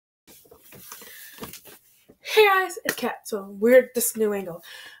Hey guys, it's Kat. So weird, this new angle.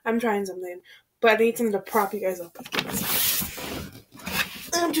 I'm trying something, but I need something to prop you guys up.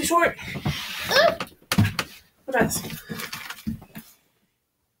 I'm too short. What else?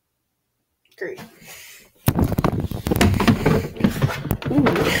 Great. Ooh,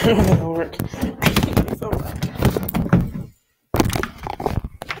 that'll work. So,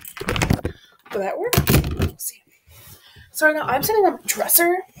 will that work? We'll see. So right now I'm setting up a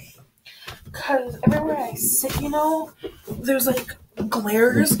dresser because everywhere I sit, there's like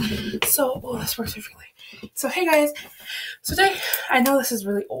glares. So, this works perfectly. So hey guys, so today I know this is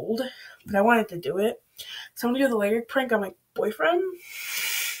really old, but I wanted to do it. So I'm gonna do the layered prank on my boyfriend.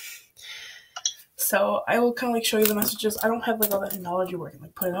 So I will kind of like show you the messages. I don't have like all that technology where I can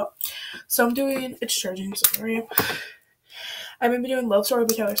like put it up. So I'm doing It's Charging. So there I am. I've been doing Love Story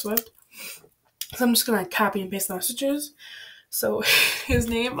by Taylor Swift. So I'm just gonna copy and paste the messages. So his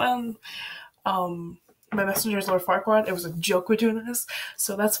name on my messenger is Lord Farquaad. It was a joke we're doing this.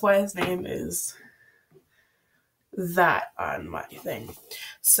 So that's why his name is that on my thing.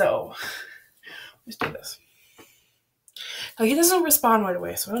 So let's do this. Now he doesn't respond right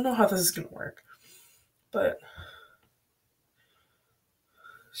away, so I don't know how this is gonna work. But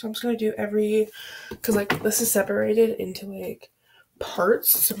so I'm just gonna do because like this is separated into like parts.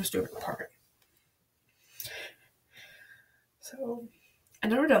 So I'm just doing a part. So I've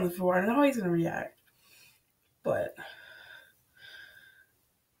never done this before. I don't know how he's gonna react, but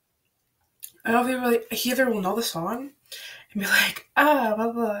I don't know if he either will know the song and be like,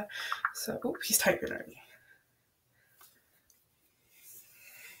 blah blah. So he's typing already.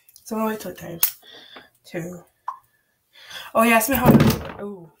 So I'm gonna wait till it types. 2. Oh, he asked me how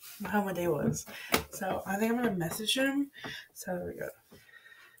my day was. So I think I'm gonna message him. So there we go.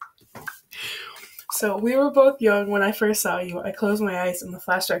 So we were both young when I first saw you. I closed my eyes and the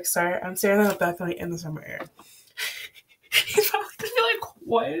flashback started. I'm staring at the balcony in the summer air. He's probably gonna be like,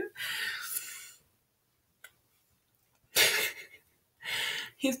 what?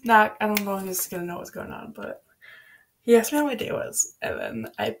 He's not, I don't know if he's gonna know what's going on, but he asked me how my day was, and then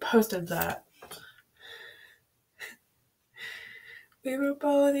I posted that. We were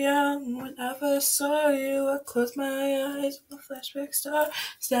both young when I first saw you. I closed my eyes when the flashback started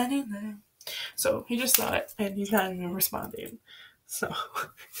standing there. So he just saw it, and he's not even responding. So,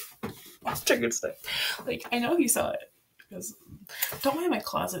 triggered stuff. Like, I know he saw it, because, don't mind my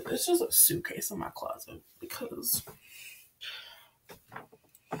closet. It's just a suitcase in my closet, because,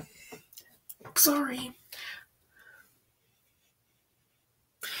 sorry.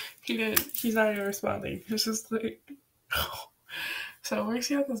 He's not even responding. It's just like, so we'll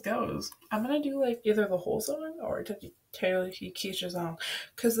see how this goes. I'm gonna do like either the whole song or Taylor Keisha's song,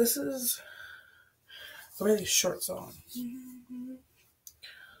 because this is a really short song.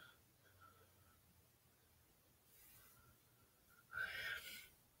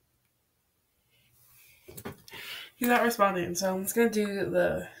 He's not responding, so I'm just gonna do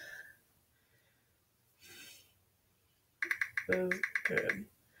the. It was good.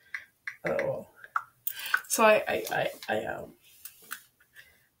 Oh, so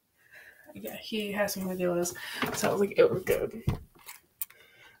yeah, he asked me what the deal was, so I was like, it was good.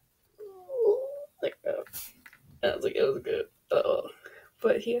 Like, I was like, it was good.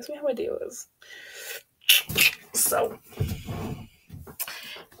 But he asked me how my day was. So,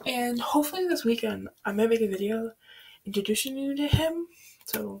 and hopefully this weekend I might make a video introducing you to him.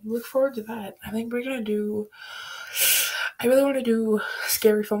 So look forward to that. I think we're gonna do. I really want to do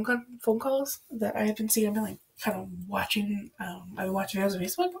scary phone calls that I haven't seen. I've been like kind of watching. I've been watching videos on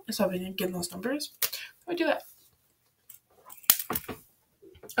Facebook, so I've been getting those numbers. So I do that.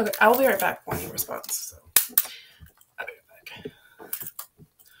 Okay, I'll be right back when he responds. So I'll be right back.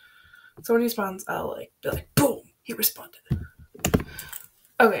 So when he responds, I'll like be like, boom, he responded.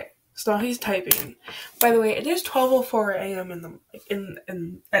 Okay, so now he's typing. By the way, it is 12:04 a.m.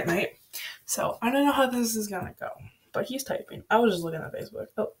 at night. So I don't know how this is gonna go. But he's typing. I was just looking at Facebook.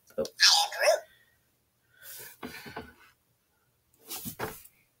 Oh.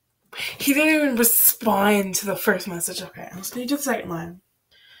 He didn't even respond to the first message. Okay, I'm just gonna do the second line.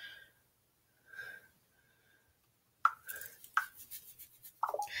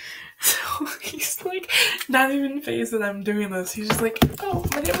 So he's like not even phased that I'm doing this. He's just like, oh,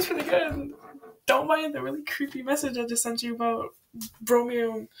 my day was pretty good. Don't mind the really creepy message I just sent you about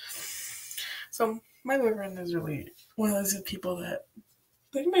Romeo. So my boyfriend is really one of those people that,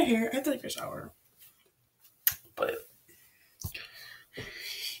 like my hair, I have to take a shower. But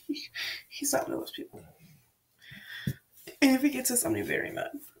he's not one of those people. And if he gets us, I'm very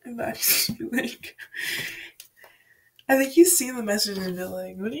mad. And that he's like, I think he's seen the message and been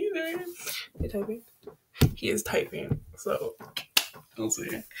like, what are you doing? Are you typing? He is typing, so we'll see.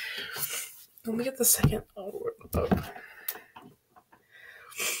 Let me get the second word up.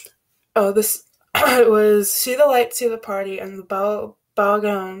 Oh, this it was see the light, see the party, and the ball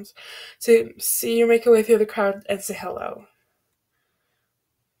gowns. To see you make your way through the crowd and say hello.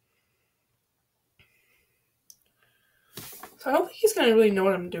 So I don't think he's gonna really know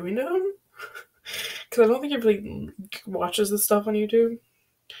what I'm doing to him, because I don't think he really watches this stuff on YouTube.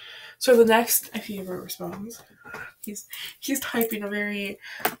 So the next, if he ever responds, he's typing a very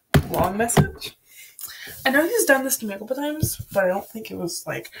long message. I know he's done this to me a couple times, but I don't think it was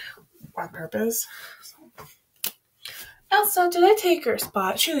like on purpose. Elsa, did I take her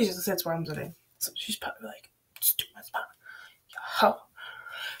spot? She usually just sits where I'm sitting, so she's probably like, just do my spot. Yeah.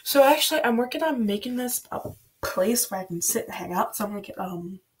 So actually, I'm working on making this a place where I can sit and hang out. So I'm gonna get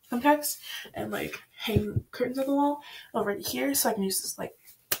thumbtacks and like hang curtains on the wall over here, so I can use this like.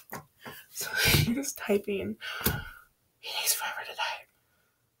 So he's typing. He takes forever to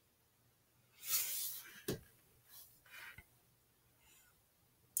type.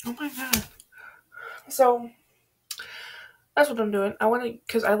 Oh my god. So that's what I'm doing. I want to,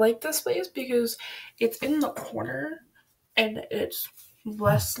 because I like this place because it's in the corner and it's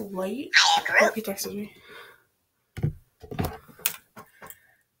less light. Oh, he texted me.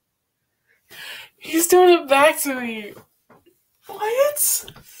 He's doing it back to me. What?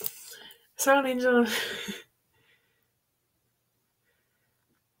 Sound angel.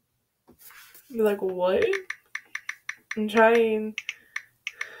 You're like, what? I'm trying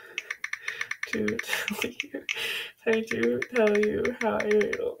to tell you how I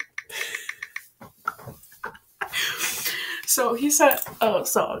feel. So he said a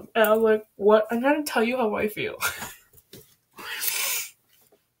song, and I was like, what? I'm trying to tell you how I feel.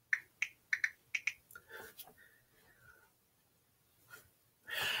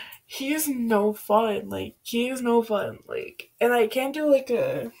 He is no fun. Like, and I can't do like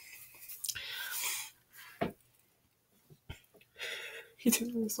a. He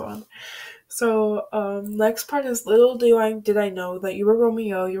didn't respond. So, next part is little did I know that you were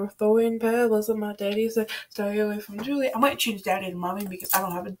Romeo, you were throwing pebbles and my daddy said, stay away from Julie. I might change daddy to mommy because I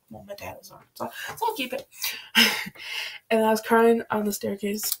don't have my dad is on. So I'll keep it. And I was crying on the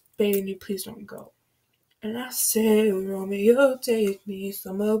staircase, begging you, please don't go. And I said, Romeo, take me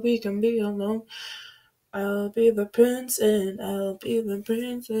somewhere we can be alone. I'll be the prince and I'll be the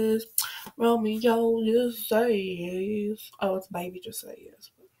princess. Romeo, just say yes. Oh, it's baby, just say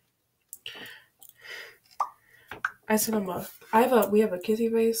yes. I sent him we have a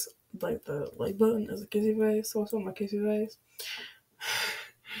kissy face, like the like button is a kissy face, so it's on my kissy face.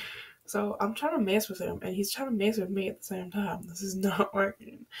 So I'm trying to mess with him, and he's trying to mess with me at the same time. This is not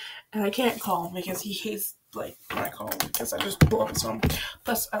working, and I can't call him because he hates like when I call him because I just blow his phone.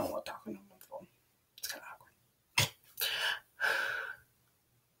 Plus, I don't want to talk with him on the phone. It's kind of awkward.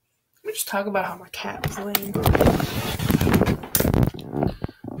 Let me just talk about how my cat is laying.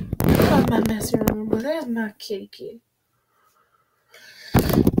 That's my messy room, but that's my kitty.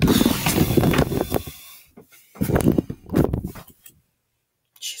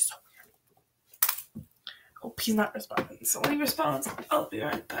 She's so weird. Oh, he's not responding. So when he responds, I'll be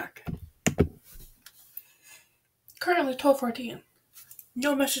right back. Currently 12:14.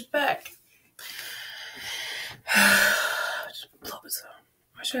 No message back. Just blow this up.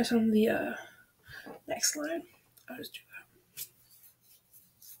 I'll try some of the next line. I'll just do that.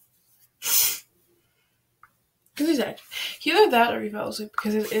 Because he's dead. Either that or he fell asleep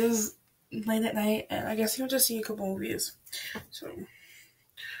because it is late at night and I guess he went to see a couple movies. So,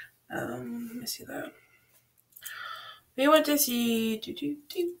 let me see that. We went to see. Here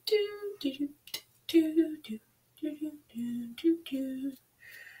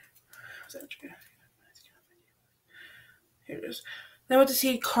it is. Then I went to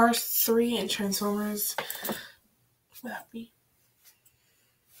see Cars 3 and Transformers without me.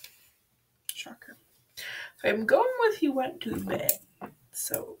 Shocker. So I'm going with he went to bed.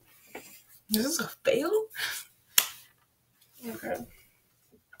 So, is this a fail? Okay.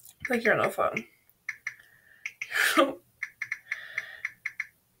 Like you're no fun.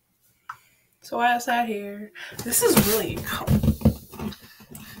 So I sat here. This is really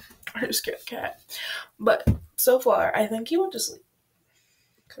I just scared the cat. But so far, I think he went to sleep.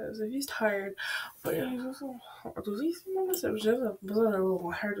 Because if he's tired, but yeah, do these moments it was just a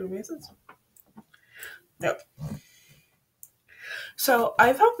little hard to miss it. Nope. So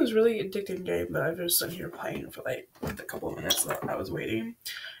I found this really addicting game that I've just sitting here playing for like a couple of minutes that I was waiting.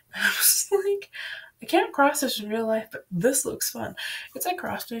 And I was like, I can't cross stitch in real life, but this looks fun. It's a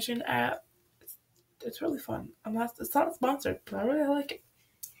cross stitching app. It's really fun. It's not sponsored, but I really like it.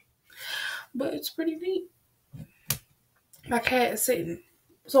 But it's pretty neat. My cat is sitting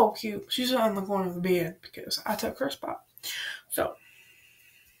so cute. She's on the corner of the bed because I took her spot. So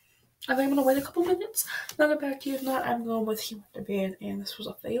I think I'm gonna wait a couple minutes. I'll get back to you. If not, I'm going with him to bed. And this was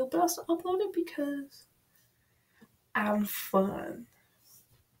a fail, but I'll still upload it because I'm fun.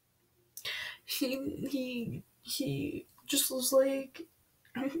 He just was like,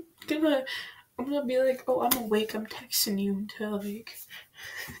 I'm gonna be like, oh, I'm awake. I'm texting you until like,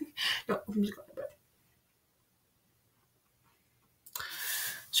 no, I'm just going to bed.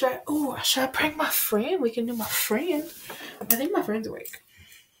 Should I prank my friend? We can do my friend. I think my friend's awake.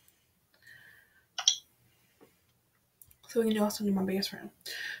 So we can also do my best friend.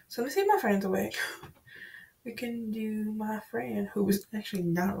 So let's see if my friend's awake. We can do my friend who was actually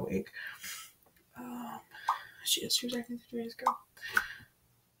not awake. She was acting 3 days ago.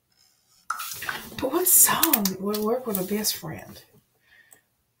 But what song would work with a best friend?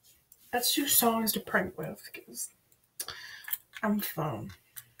 Let's do songs to prank with because I'm fun.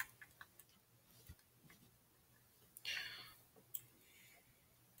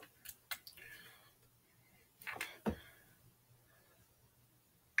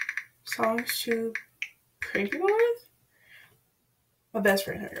 Songs to prank people with? My best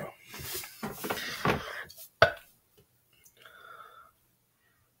friend, here we go.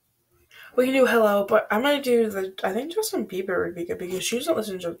 We can do Hello, but I'm gonna do I think Justin Bieber would be good because she doesn't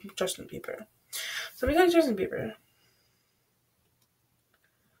listen to Justin Bieber. So we got Justin Bieber.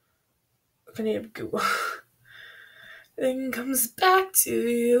 I need to Google. Then comes back to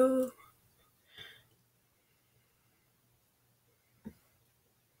you.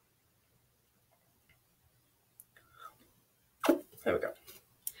 There we go.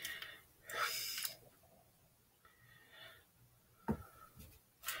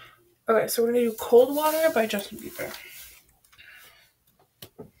 Okay, so we're gonna do Cold Water by Justin Bieber.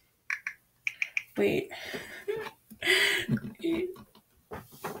 Wait.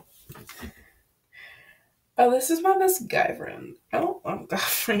 Oh, this is my best guy friend. Oh, I'm guy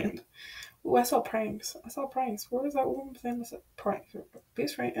friend. Ooh, I saw pranks. Where was that one thing? Pranks.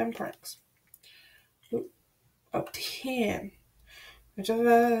 Best friend and pranks. Ooh, oh, 10. Which of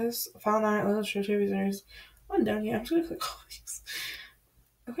us? Final Night, Little True Visitors. I'm done yet. I'm just gonna click all these.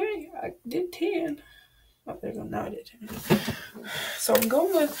 Okay, I did 10. Oh, there you go. Now I did 10. So I'm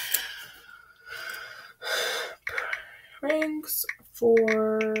going with pranks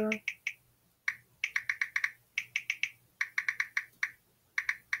for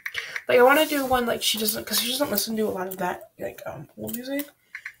like I want to do one like she doesn't listen to a lot of that like old music.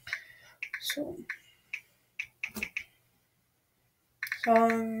 So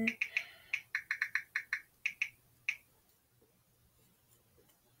song.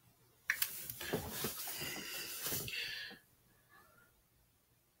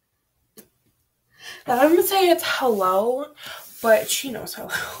 Now I'm gonna say it's Hello, but she knows Hello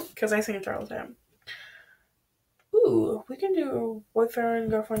because I sing it all the time. Ooh, we can do boyfriend,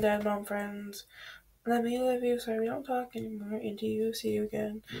 girlfriend, dad, mom, friends. Let me love you, sorry we don't talk anymore. Into you, see you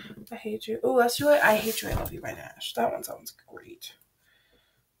again. I hate you. Ooh, let's do it. I Hate You, I Love You by Nash. That one sounds great.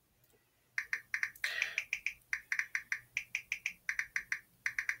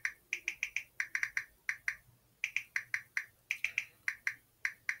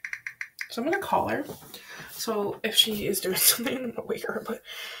 So I'm gonna call her. So if she is doing something, I'm gonna wake her. But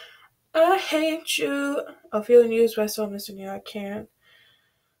I hate you. I'm feeling used, but I still missing you. I can't.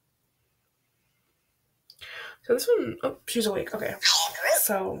 So this one, oh, she's awake. Okay.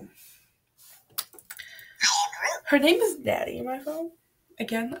 So her name is Daddy in my phone.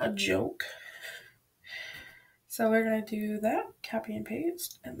 Again, a joke. So we're gonna do that, copy and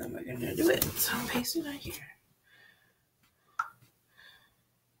paste, and then we're gonna do it. So I'm pasting it here.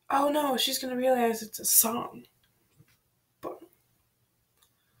 Oh no, she's gonna realize it's a song.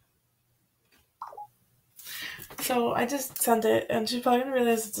 So I just sent it, and she's probably gonna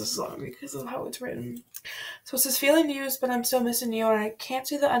realize it's a song because of how it's written. So it says, feeling used, but I'm still missing you, and I can't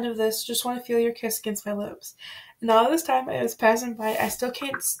see the end of this. Just want to feel your kiss against my lips. And all this time I was passing by, I still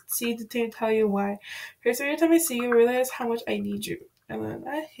can't see to tell you why. Here's every time I see you, I realize how much I need you. And then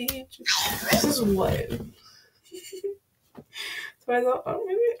I hate you. This is what. So I thought, oh,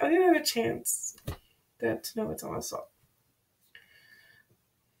 maybe I didn't have a chance to know it's on a song.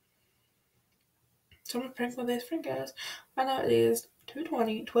 So I'm gonna prank my best friend, guys. I know it is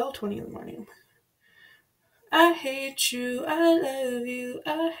 12:20 in the morning. I hate you, I love you,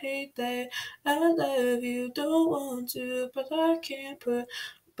 I hate that, I love you, don't want to, but I can't put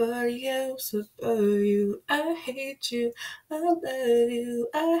nobody else above you. I hate you, I love you,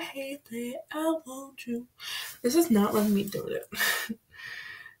 I hate that I want you. This is not letting me do it.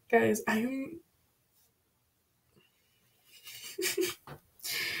 Guys, I'm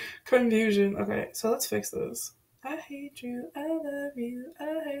confusion. Okay, so let's fix this. I hate you, I love you,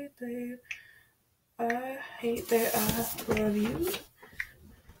 I hate that. I hate that I love you.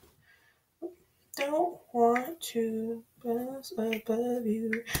 Don't want to buzz above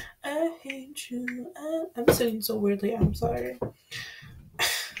you. I hate you. I'm singing so weirdly. I'm sorry.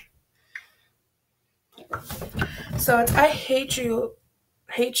 So it's I hate you,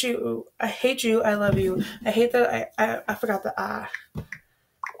 hate you, I hate you, I love you. I hate that I forgot the I.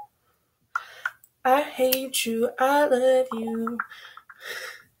 I hate you, I love you.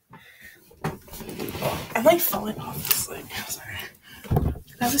 I'm like falling off this thing. I'm sorry.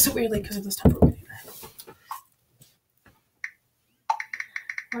 That was so weirdly because of this tempo meter.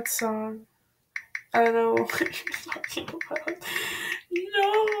 What song? I don't know what you're talking about.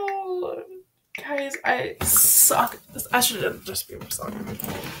 No! Guys, I suck. I should have just been a song.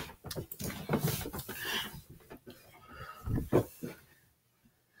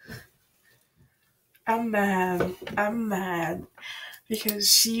 I'm mad. I'm mad.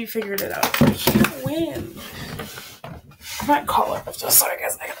 Because she figured it out. I can't win. I might call her after. Sorry,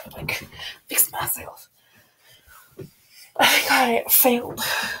 guys. I gotta, like, fix myself. I think I failed.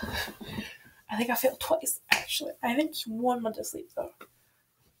 I think I failed twice, actually. I think 1 month of sleep, though.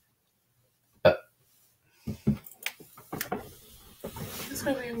 This is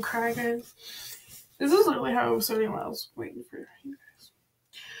gonna make me cry, guys. This is literally how I was sitting while I was waiting for you guys.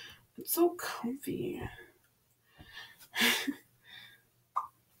 It's so comfy.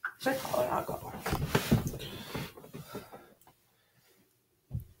 Should I call her? I'll call her.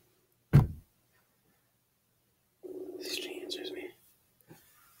 She answers me.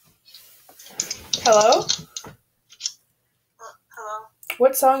 Hello? Hello?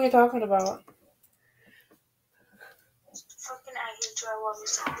 What song are you talking about? Fucking I hate you, I love you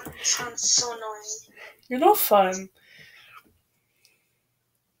song. It sounds so annoying. You're no fun.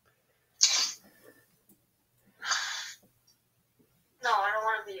 No, I don't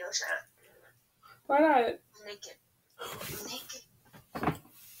want a video chat. Why not? I'm naked. I'm naked.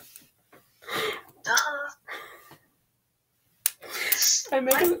 Duh. I'm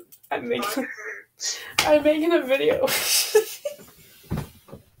making a video.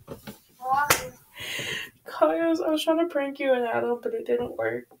 Why? Because I was trying to prank you and Adam, but it didn't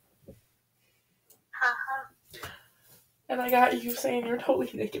work. Haha. And I got you saying you're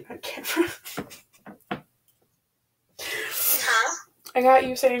totally naked on camera. Huh? I got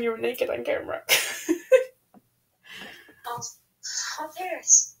you saying you were naked on camera. Oh, who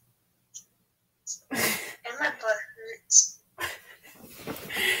cares? And my butt hurts.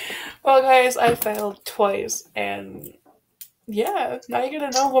 Well, guys, I failed twice, and yeah, now you're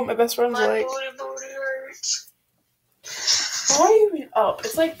gonna know what my best friend's My like. booty hurts. Why are you even up?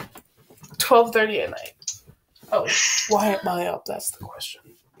 It's like 12:30 at night. Oh, why am I up? That's the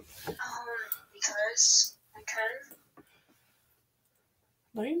question. Because I can.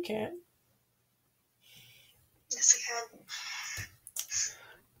 No, you can't. Yes, I can.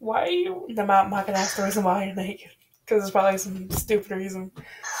 Why are you? I'm not gonna ask the reason why you're naked. Because it's probably some stupid reason.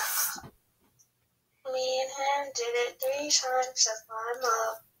 Me and him did it 3 times to climb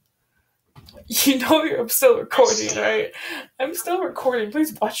up. You know I'm still recording, right? I'm still recording.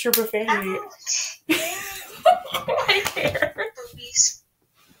 Please watch your profanity. I care. Boobies.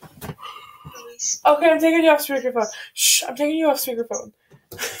 Okay, I'm taking you off speakerphone. Shh, I'm taking you off speakerphone.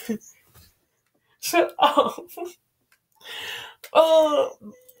 Shut up. Oh,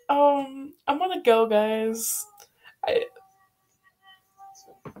 I'm gonna go, guys.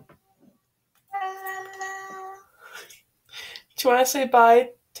 Do you want to say bye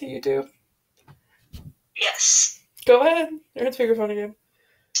to YouTube? Yes. Go ahead. You're on speakerphone again.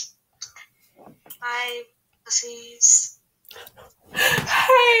 Bye, pussies.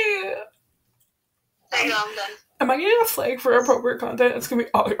 Hey! There you go, I'm done. Am I getting a flag for inappropriate content? It's gonna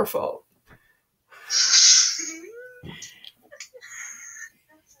be all your fault.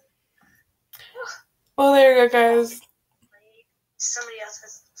 Well, there you go, guys. Somebody else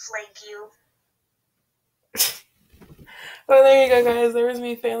has flanked you. Well, there you go, guys. There was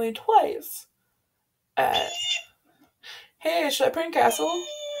me failing twice. Hey, should I prank Castle?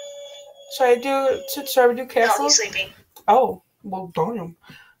 Should I do Castle? No, he's sleeping. Oh, well, damn.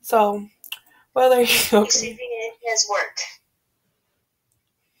 So, well, there you go. He's sleeping and he has work.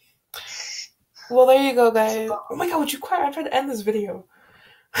 Well, there you go, guys. Oh my god, would you quiet? I'm trying to end this video.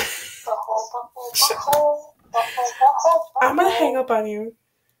 I'm gonna hang up on you.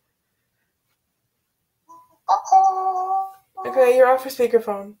 Okay, you're off your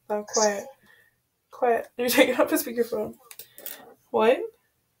speakerphone. So quiet. Quiet. You're taking off your speakerphone. What?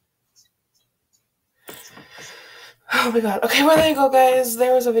 Oh my god. Okay, well there you go, guys.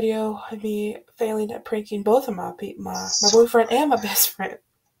 There was a video of me failing at pranking both of my boyfriend and my best friend.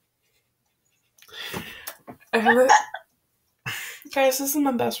 Guys, this is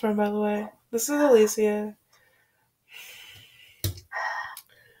my best friend, by the way. This is Alicia.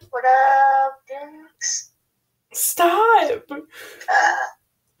 What up, Dukes? Stop!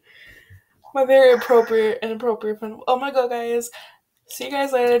 My very appropriate and inappropriate friend. Oh my god, guys. See you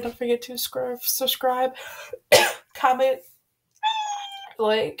guys later. Don't forget to subscribe, comment,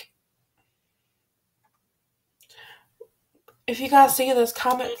 like. If you guys see this,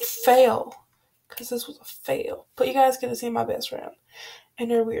 comment fail. Because this was a fail. But you guys get to see my best friend and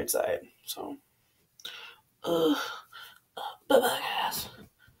their weird side. So, bye-bye, guys.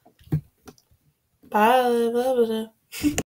 Bye.